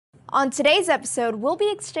On today's episode, we'll be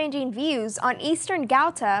exchanging views on Eastern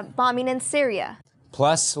Ghouta bombing in Syria.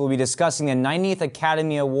 Plus, we'll be discussing the 90th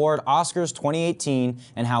Academy Award Oscars 2018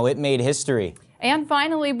 and how it made history. And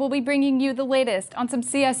finally, we'll be bringing you the latest on some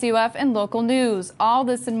CSUF and local news. All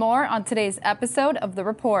this and more on today's episode of The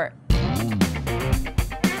Report.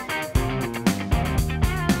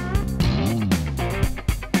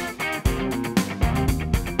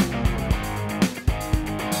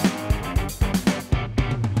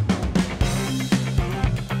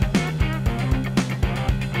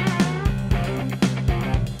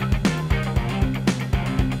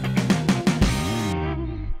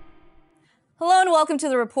 Hello and welcome to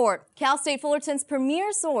The Report, Cal State Fullerton's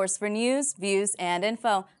premier source for news, views, and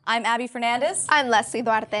info. I'm Abby Fernandez. I'm Leslie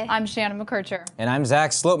Duarte. I'm Shannon McKercher. And I'm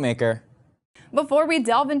Zach Slopemaker. Before we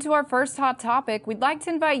delve into our first hot topic, we'd like to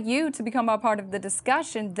invite you to become a part of the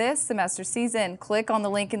discussion this semester season. Click on the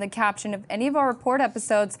link in the caption of any of our report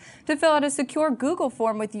episodes to fill out a secure Google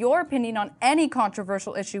form with your opinion on any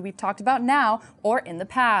controversial issue we've talked about now or in the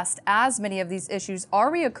past, as many of these issues are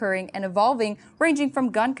reoccurring and evolving, ranging from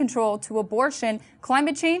gun control to abortion,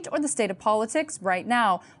 climate change, or the state of politics right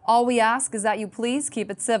now. All we ask is that you please keep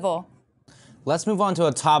it civil. Let's move on to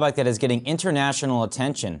a topic that is getting international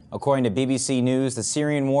attention. According to BBC News, the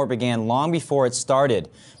Syrian war began long before it started.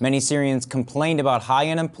 Many Syrians complained about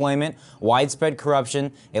high unemployment, widespread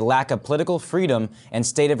corruption, a lack of political freedom, and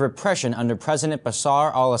state of repression under President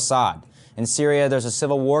Bashar al-Assad. In Syria, there's a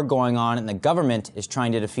civil war going on, and the government is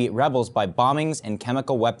trying to defeat rebels by bombings and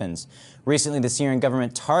chemical weapons. Recently, the Syrian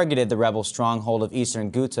government targeted the rebel stronghold of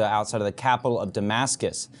Eastern Ghouta outside of the capital of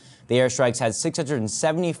Damascus. The airstrikes had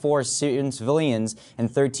 674 Syrian civilians in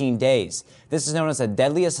 13 days. This is known as the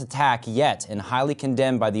deadliest attack yet and highly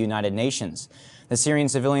condemned by the United Nations. The Syrian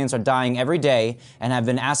civilians are dying every day and have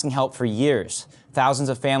been asking help for years. Thousands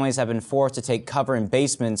of families have been forced to take cover in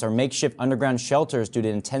basements or makeshift underground shelters due to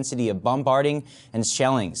the intensity of bombarding and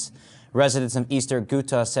shellings. Residents of Eastern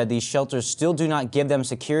Ghouta said these shelters still do not give them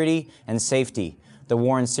security and safety. The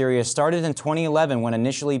war in Syria started in 2011 when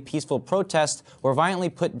initially peaceful protests were violently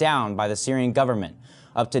put down by the Syrian government.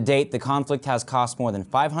 Up to date, the conflict has cost more than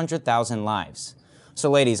 500,000 lives. So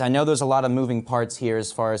ladies, I know there's a lot of moving parts here as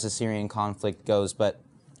far as the Syrian conflict goes, but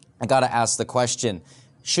I gotta ask the question,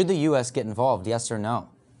 should the U.S. get involved, yes or no?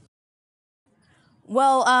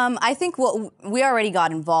 Well, I think we already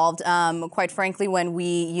got involved, quite frankly, when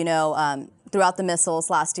we, threw out the missiles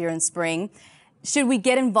last year in spring. Should we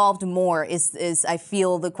get involved more is I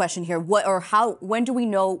feel the question here. When do we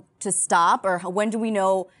know to stop, or when do we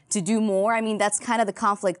know to do more? I mean, that's kind of the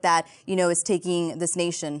conflict that, is taking this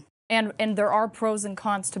nation. And there are pros and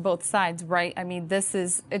cons to both sides, right? I mean,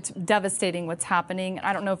 it's devastating what's happening.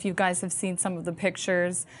 I don't know if you guys have seen some of the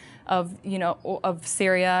pictures of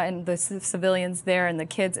Syria and the civilians there and the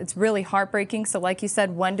kids. It's really heartbreaking. So like you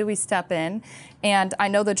said, when do we step in? And I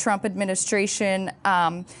know the Trump administration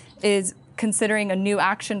is considering a new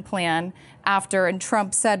action plan after, and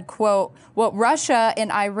Trump said, quote, "What Russia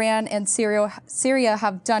and Iran and Syria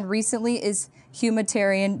have done recently is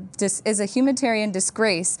a humanitarian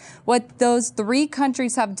disgrace. What those three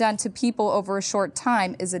countries have done to people over a short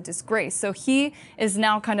time is a disgrace." So he is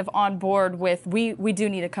now kind of on board with, we do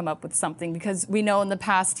need to come up with something, because we know in the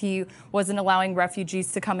past he wasn't allowing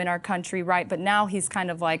refugees to come in our country, right? But now he's kind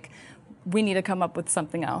of like, we need to come up with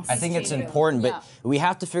something else. I think it's important, but we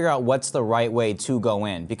have to figure out what's the right way to go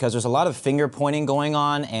in, because there's a lot of finger pointing going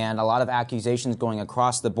on and a lot of accusations going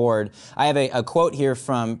across the board. I have a quote here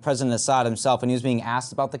from President Assad himself. When he was being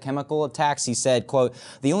asked about the chemical attacks, he said, quote,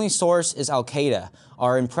 "The only source is Al-Qaeda.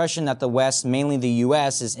 Our impression that the West, mainly the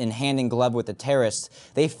U.S., is in hand in glove with the terrorists.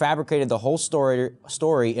 They fabricated the whole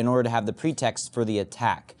story in order to have the pretext for the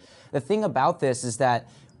attack." The thing about this is that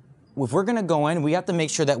if we're going to go in, we have to make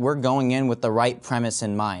sure that we're going in with the right premise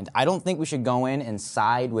in mind. I don't think we should go in and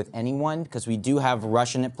side with anyone, because we do have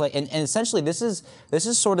Russian at play. And essentially, this is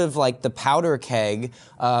sort of like the powder keg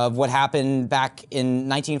of what happened back in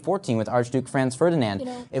 1914 with Archduke Franz Ferdinand.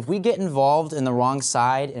 If we get involved in the wrong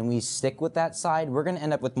side and we stick with that side, we're going to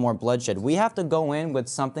end up with more bloodshed. We have to go in with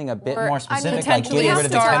something a bit more specific, like getting rid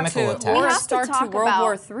of the chemical attacks. Or start to World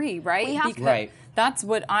War III, right? Right. That's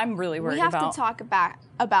what I'm really worried about. We have to talk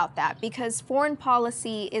about that, because foreign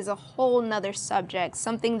policy is a whole nother subject,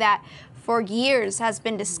 something that for years has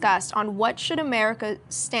been discussed on what should America's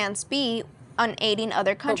stance be aiding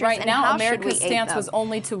other countries. But right and now, how America's should we aid stance them? was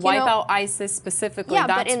only to wipe out ISIS specifically. Yeah,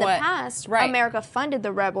 That's but in the what, past, right. America funded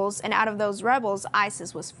the rebels, and out of those rebels,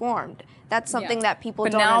 ISIS was formed. That's something that people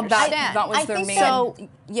don't now understand. that was I their think main. so.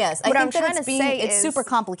 Yes, What I I'm think trying that to say it's is super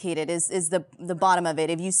complicated. Is the bottom of it?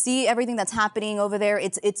 If you see everything that's happening over there,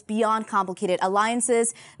 it's beyond complicated.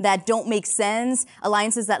 Alliances that don't make sense,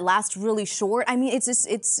 alliances that last really short. I mean,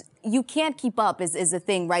 it's you can't keep up is the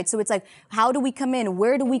thing, right? So it's like, how do we come in?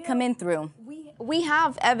 Where do we come in through? We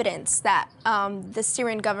have evidence that the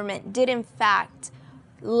Syrian government did in fact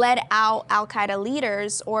let out Al-Qaeda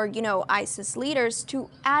leaders or, ISIS leaders to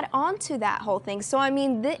add on to that whole thing. So, I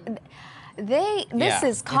mean, this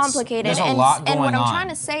is complicated. There's a lot and what going I'm on. trying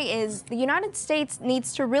to say is the United States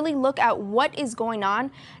needs to really look at what is going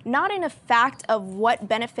on, not in a fact of what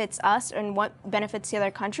benefits us and what benefits the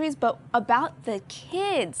other countries, but about the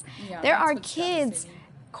kids. Yeah, there that's are what's kids devastating.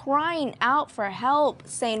 crying out for help,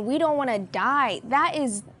 saying we don't want to die. That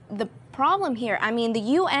is the problem here. I mean, the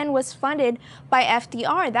UN was funded by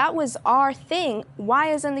FDR. That was our thing.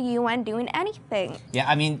 Why isn't the UN doing anything? Yeah,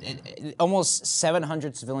 I mean, almost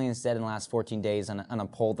 700 civilians dead in the last 14 days on a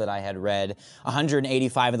poll that I had read,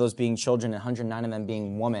 185 of those being children and 109 of them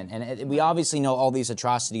being women. And we obviously know all these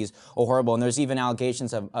atrocities are horrible, and there's even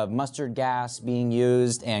allegations of mustard gas being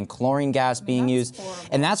used and chlorine gas being used. horrible.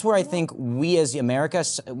 And that's where I think we as America,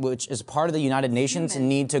 which is part of the United Nations,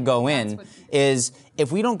 need to go in, is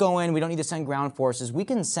if we don't go in, we don't need to send ground forces. We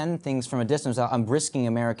can send things from a distance without risking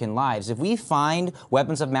American lives. If we find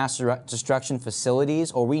weapons of mass destruction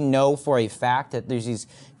facilities, or we know for a fact that there's these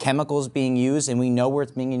chemicals being used and we know where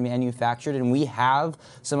it's being manufactured, and we have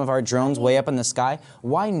some of our drones way up in the sky,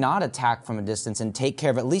 why not attack from a distance and take care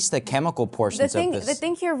of at least the chemical portions of this? The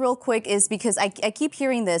thing here real quick is because I keep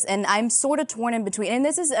hearing this and I'm sort of torn in between, and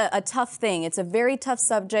this is a tough thing. It's a very tough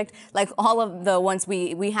subject, like all of the ones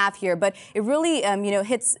we have here, but it really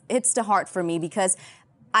hits the heart for me because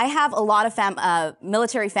I have a lot of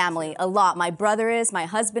military family, a lot. My brother my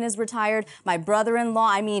husband is retired, my brother-in-law,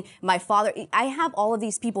 I mean, my father. I have all of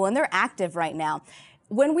these people and they're active right now.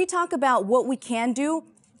 When we talk about what we can do,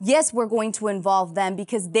 yes, we're going to involve them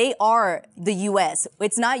because they are the U.S.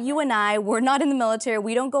 It's not you and I. We're not in the military.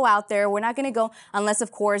 We don't go out there. We're not going to go unless,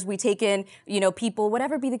 of course, we take in, people,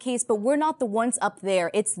 whatever be the case. But we're not the ones up there.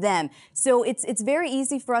 It's them. So it's very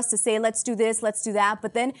easy for us to say, let's do this, let's do that.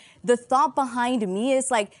 But then the thought behind me is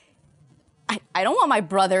like, I don't want my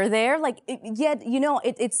brother there.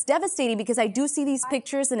 It's devastating because I do see these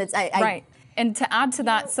pictures and it's right. And to add to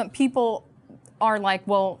that, some people are like,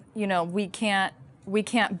 well, we can't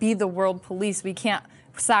be the world police. We can't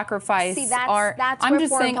sacrifice our. I'm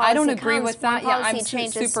just saying I don't agree with that. Yeah, I'm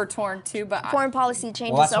super torn too. But foreign policy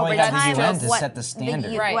changes that's why over we have the time UN of to what set the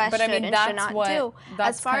standard. the Right, U.S. but I should mean, and that's should not what- do.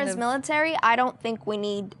 that's As far kind as of- military, I don't think we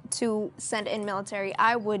need to send in military.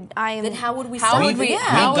 Then how would we How send would we- them?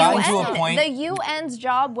 how We've gotten to a point. The UN's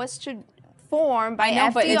job was to form by I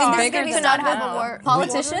know, but it's FDR bigger to than not that have a now. war.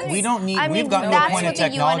 Politicians? We don't need. I mean, we've gotten to a that's point what of the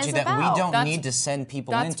UN technology is that we about. don't That's- need to send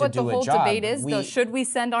people in That's to what do the whole a job. debate is, though. Should we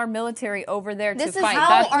send our military over there This to is fight? how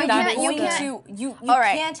How That- are that you is going the- to? You All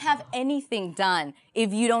right. can't have anything done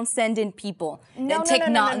if you don't send in people. No,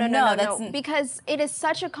 because it is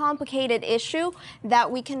such a complicated issue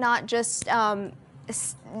that we cannot just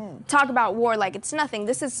talk about war like it's nothing.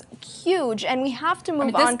 This is huge, and we have to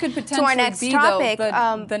move this on could to our next potentially be, topic.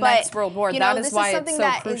 though, the but, next world war. That is this why is it's something so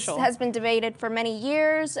that crucial. has been debated for many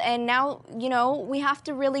years, and now we have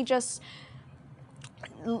to really just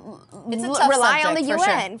It's a tough rely on the subject,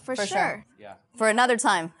 UN for sure. Yeah. For another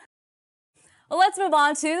time. Well, let's move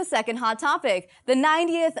on to the second hot topic. The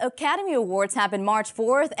 90th Academy Awards happened March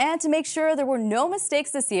 4th, and to make sure there were no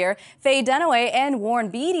mistakes this year, Faye Dunaway and Warren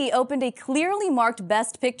Beatty opened a clearly marked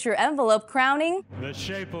Best Picture envelope crowning The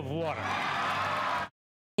Shape of Water.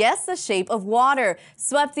 Yes, The Shape of Water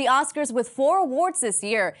swept the Oscars with 4 awards this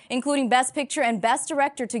year, including Best Picture and Best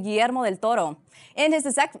Director to Guillermo del Toro. In his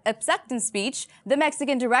acceptance speech, the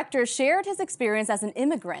Mexican director shared his experience as an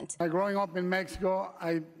immigrant. Growing up in Mexico,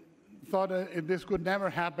 I thought this could never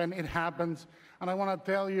happen. It happens. And I want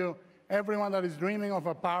to tell you, everyone that is dreaming of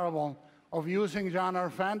a parable, of using genre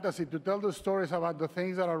fantasy to tell the stories about the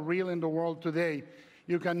things that are real in the world today,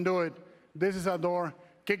 you can do it. This is a door.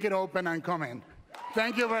 Kick it open and come in.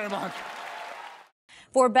 Thank you very much.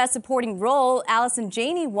 For Best Supporting Role, Allison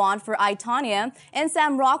Janney won for I, Tonya, and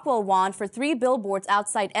Sam Rockwell won for 3 Billboards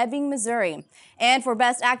Outside Ebbing, Missouri. And for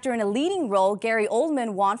Best Actor in a Leading Role, Gary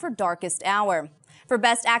Oldman won for Darkest Hour. For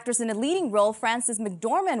Best Actress in a Leading Role, Frances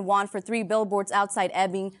McDormand won for 3 Billboards Outside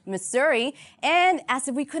Ebbing, Missouri. And as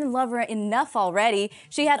if we couldn't love her enough already,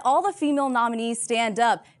 she had all the female nominees stand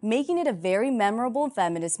up, making it a very memorable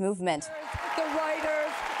feminist movement. The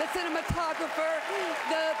writers, the cinematographer,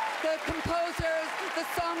 the composers, the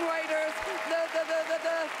songwriters,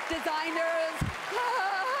 the designers.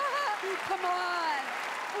 Come on.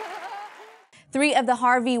 3 of the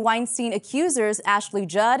Harvey Weinstein accusers, Ashley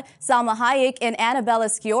Judd, Salma Hayek, and Annabella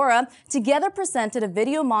Sciorra, together presented a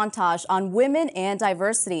video montage on women and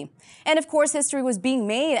diversity. And of course, history was being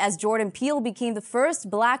made as Jordan Peele became the first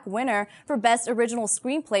Black winner for Best Original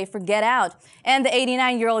Screenplay for Get Out. And the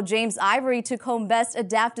 89-year-old James Ivory took home Best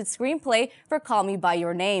Adapted Screenplay for Call Me By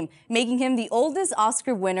Your Name, making him the oldest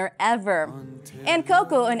Oscar winner ever. And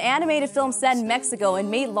Coco, an animated film set in Mexico and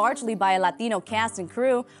made largely by a Latino cast and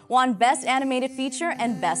crew, won Best Animated Feature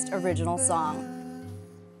and Best Original Song.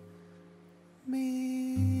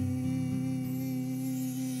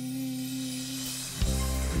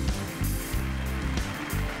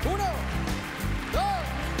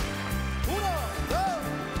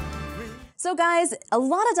 So guys, a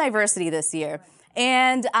lot of diversity this year.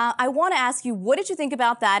 And I want to ask you, what did you think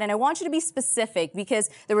about that? And I want you to be specific because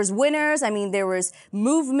there was winners. I mean, there was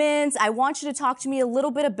movements. I want you to talk to me a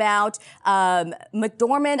little bit about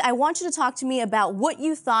McDormand. I want you to talk to me about what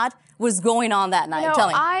you thought was going on that night. Tell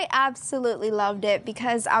me. I absolutely loved it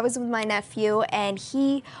because I was with my nephew and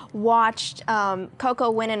he watched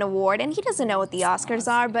Coco win an award, and he doesn't know what the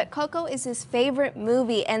Oscars are, but Coco is his favorite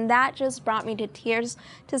movie, and that just brought me to tears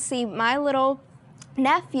to see my little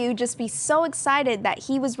nephew just be so excited that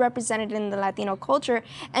he was represented in the Latino culture.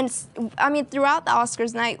 And I mean, throughout the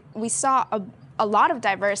Oscars night, we saw a lot of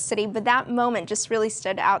diversity, but that moment just really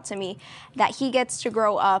stood out to me, that he gets to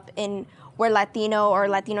grow up in where Latino or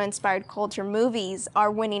Latino-inspired culture movies are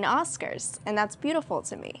winning Oscars, and that's beautiful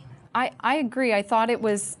to me. I agree. I thought it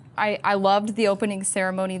was, I loved the opening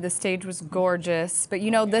ceremony. The stage was gorgeous. But you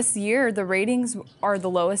know, this year the ratings are the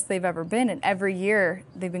lowest they've ever been, and every year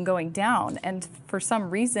they've been going down. And for some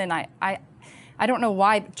reason, I don't know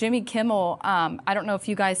why, Jimmy Kimmel, I don't know if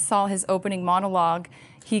you guys saw his opening monologue.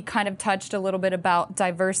 He kind of touched a little bit about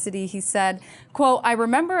diversity. He said, quote, "I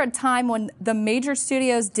remember a time when the major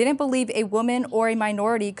studios didn't believe a woman or a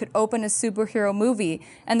minority could open a superhero movie.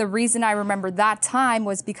 And the reason I remember that time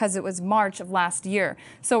was because it was March of last year."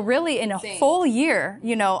 So really in a full year,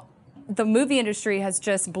 you know, the movie industry has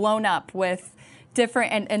just blown up with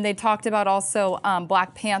different, and they talked about also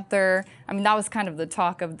Black Panther. I mean, that was kind of the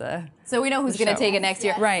talk of the So we know who's going to take it next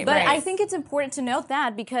year. Right, but right. I think it's important to note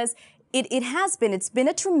that because it's been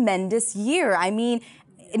a tremendous year. I mean,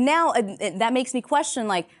 now that makes me question,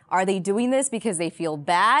 like, are they doing this because they feel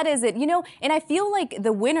bad? Is it, you know, and I feel like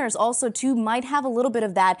the winners also too might have a little bit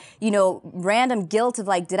of that, you know, random guilt of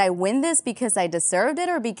like, did I win this because I deserved it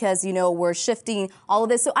or because, you know, we're shifting all of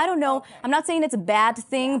this? So I don't know. I'm not saying it's a bad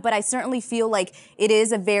thing, but I certainly feel like it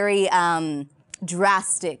is a very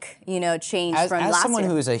drastic, you know, change from last year. As someone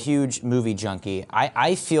who is a huge movie junkie,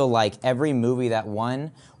 I feel like every movie that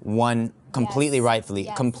won completely rightfully,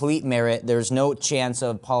 complete merit. There's no chance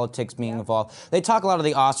of politics being involved. They talk a lot of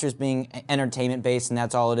the Oscars being entertainment based, and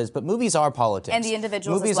that's all it is. But movies are politics. And the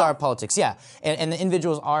individuals movies as well. are politics, yeah. And the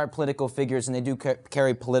individuals are political figures, and they do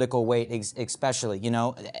carry political weight, especially. You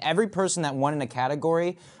know, every person that won in a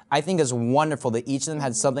category, I think is wonderful that each of them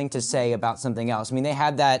had something to say about something else. I mean, they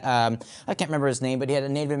had that, I can't remember his name, but he had a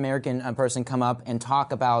Native American person come up and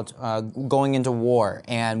talk about going into war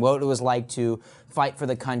and what it was like to fight for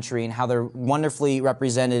the country and how they're wonderfully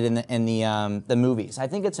represented in the movies. I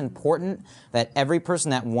think it's important that every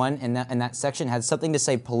person that won in that section had something to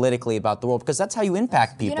say politically about the world, because that's how you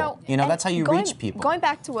impact people. You know, that's how you reach people. Going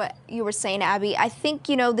back to what you were saying, Abby, I think,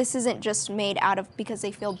 you know, this isn't just made out of because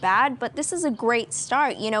they feel bad, but this is a great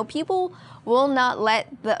start. You know, people will not let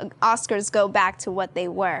the Oscars go back to what they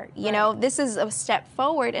were. You know, this is a step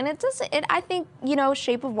forward, and I think, you know,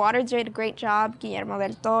 Shape of Water did a great job. Guillermo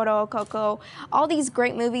del Toro, Coco, all these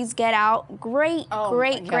great movies, Get Out, great.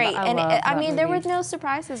 And I mean, there were no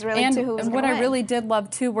surprises really to who was going to win. And what I really did love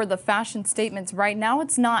too were the fashion statements. Right now,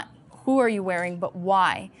 it's not who are you wearing, but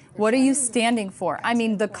why? What are you standing for? I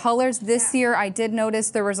mean, the colors this year, I did notice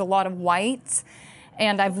there was a lot of white.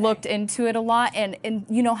 And I've looked into it a lot, and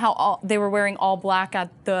you know how they were wearing all black at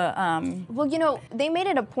the. Well, you know, they made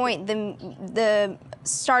it a point. The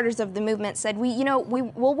starters of the movement said,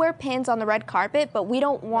 we'll wear pins on the red carpet, but we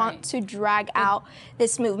don't want to drag out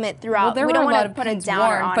this movement throughout. Well, we don't want to put a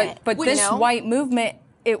downer on it. But this white movement,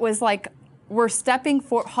 it was like we're stepping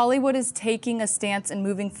for Hollywood is taking a stance and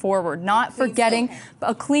moving forward, not forgetting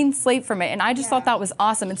a clean slate from it. And I just thought that was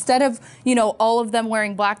awesome. Instead of, you know, all of them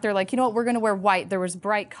wearing black, they're like, you know what, we're going to wear white. There was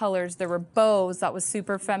bright colors, there were bows. That was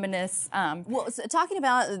super feminist. Well, so talking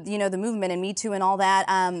about, you know, the movement and Me Too and all that,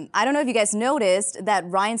 I don't know if you guys noticed that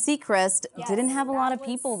Ryan Seacrest didn't have a lot of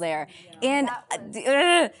people there. And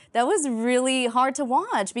that was really hard to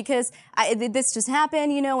watch because this just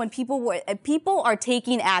happened, you know, and people are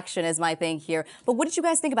taking action is my thing here. But what did you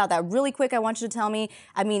guys think about that? Really quick, I want you to tell me,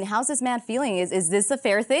 I mean, how's this man feeling? Is this a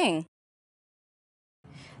fair thing?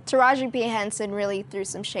 Taraji P. Henson really threw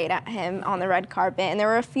some shade at him on the red carpet, and there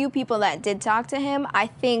were a few people that did talk to him. I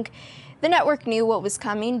think the network knew what was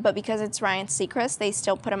coming, but because it's Ryan Seacrest, they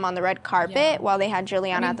still put him on the red carpet while they had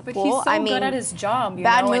Juliana at the but pool. He's so good at his job, you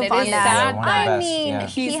bad know, move and on that. I best, mean, yeah.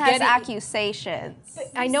 he has accusations.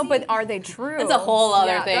 I know, but are they true? That's a whole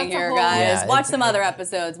other Yeah, thing that's a here, whole- guys. Yeah, Watch some other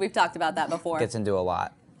episodes. We've talked about that before. Gets into a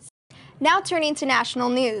lot. Now turning to national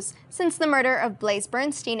news. Since the murder of Blaze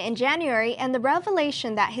Bernstein in January and the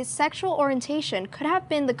revelation that his sexual orientation could have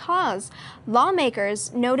been the cause,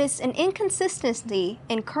 lawmakers noticed an inconsistency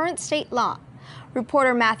in current state law.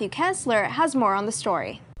 Reporter Matthew Kessler has more on the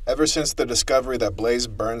story. Ever since the discovery that Blaze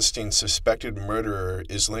Bernstein's suspected murderer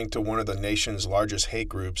is linked to one of the nation's largest hate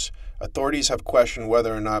groups, authorities have questioned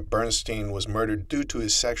whether or not Bernstein was murdered due to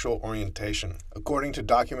his sexual orientation. According to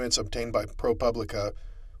documents obtained by ProPublica,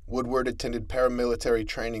 Woodward attended paramilitary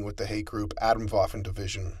training with the hate group Atomwaffen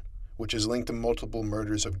Division, which is linked to multiple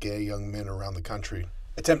murders of gay young men around the country.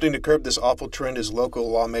 Attempting to curb this awful trend is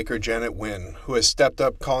local lawmaker Janet Nguyen, who has stepped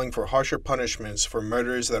up calling for harsher punishments for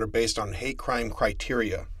murders that are based on hate crime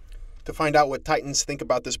criteria. To find out what Titans think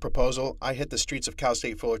about this proposal, I hit the streets of Cal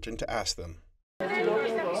State Fullerton to ask them.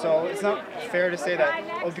 So it's not fair to say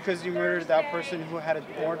that, oh, because you murdered that person who had a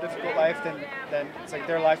more difficult life, then it's like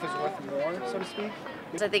their life is worth more, so to speak.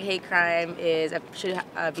 I think hate crime should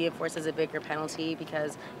be enforced as a bigger penalty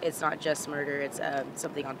because it's not just murder, it's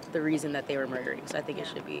something on the reason that they were murdering. So I think it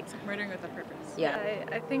should be murdering with a purpose. Yeah.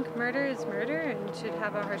 I think murder is murder and should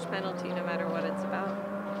have a harsh penalty no matter what it's about.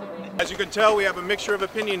 As you can tell, we have a mixture of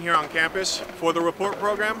opinion here on campus. For the report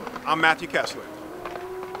program, I'm Matthew Kessler.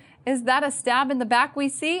 Is that a stab in the back we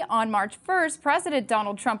see? On March 1st, President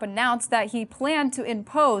Donald Trump announced that he planned to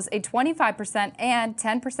impose a 25% and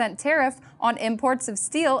 10% tariff on imports of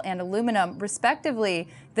steel and aluminum, respectively.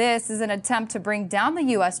 This is an attempt to bring down the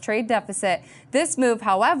U.S. trade deficit. This move,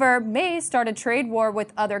 however, may start a trade war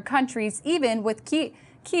with other countries, even with key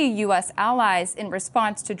U.S. allies. In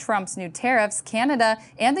response to Trump's new tariffs, Canada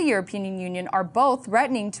and the European Union are both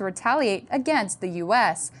threatening to retaliate against the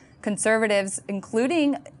U.S. Conservatives,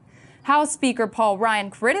 including House Speaker Paul Ryan,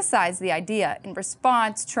 criticized the idea. In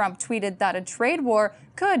response, Trump tweeted that a trade war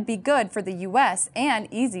could be good for the U.S. and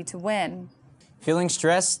easy to win. Feeling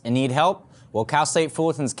stressed and need help? Well, Cal State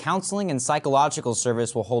Fullerton's Counseling and Psychological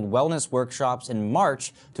Service will hold wellness workshops in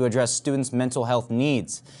March to address students' mental health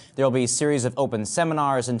needs. There will be a series of open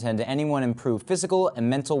seminars intended to anyone improve physical and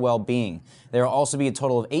mental well-being. There will also be a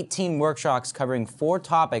total of 18 workshops covering 4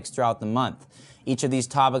 topics throughout the month. Each of these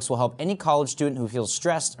topics will help any college student who feels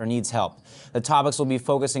stressed or needs help. The topics will be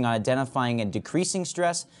focusing on identifying and decreasing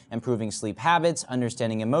stress, improving sleep habits,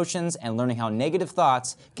 understanding emotions, and learning how negative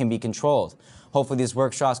thoughts can be controlled. Hopefully these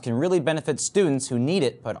workshops can really benefit students who need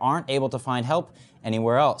it but aren't able to find help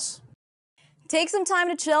anywhere else. Take some time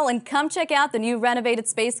to chill and come check out the new renovated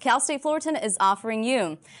space Cal State Fullerton is offering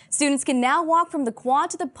you. Students can now walk from the quad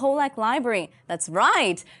to the Polak Library. That's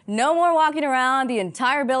right, no more walking around the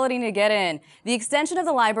entire building to get in. The extension of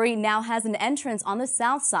the library now has an entrance on the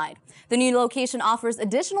south side. The new location offers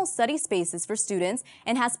additional study spaces for students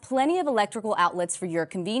and has plenty of electrical outlets for your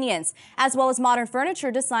convenience, as well as modern furniture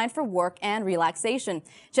designed for work and relaxation.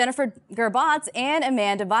 Jennifer Gerbatz and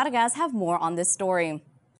Amanda Vargas have more on this story.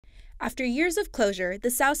 After years of closure, the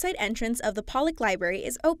Southside entrance of the Pollock Library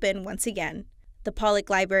is open once again. The Pollock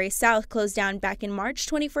Library South closed down back in March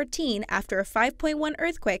 2014 after a 5.1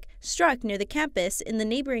 earthquake struck near the campus in the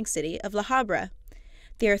neighboring city of La Habra.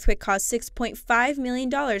 The earthquake caused $6.5 million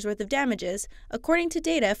worth of damages, according to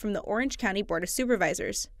data from the Orange County Board of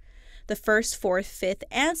Supervisors. The first, fourth, fifth,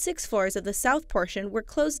 and sixth floors of the south portion were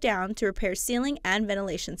closed down to repair ceiling and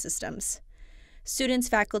ventilation systems. Students,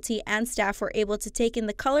 faculty, and staff were able to take in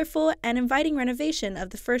the colorful and inviting renovation of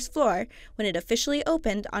the first floor when it officially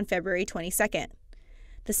opened on February 22nd.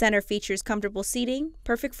 The center features comfortable seating,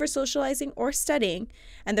 perfect for socializing or studying,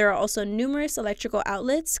 and there are also numerous electrical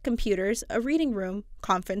outlets, computers, a reading room,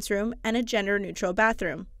 conference room, and a gender-neutral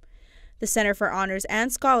bathroom. The Center for Honors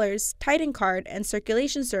and Scholars, Titan Card, and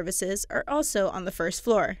Circulation Services are also on the first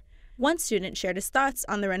floor. One student shared his thoughts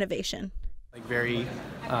on the renovation. Like very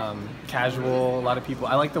casual. A lot of people.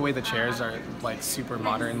 I like the way the chairs are like super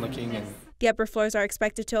modern looking. And the upper floors are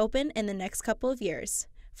expected to open in the next couple of years.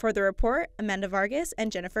 For The Report, Amanda Vargas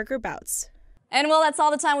and Jennifer Gerbouts. And well, that's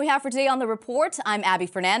all the time we have for today on The Report. I'm Abby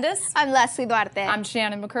Fernandez. I'm Leslie Duarte. I'm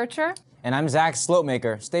Shannon McKercher. And I'm Zach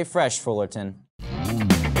Slopemaker. Stay fresh, Fullerton.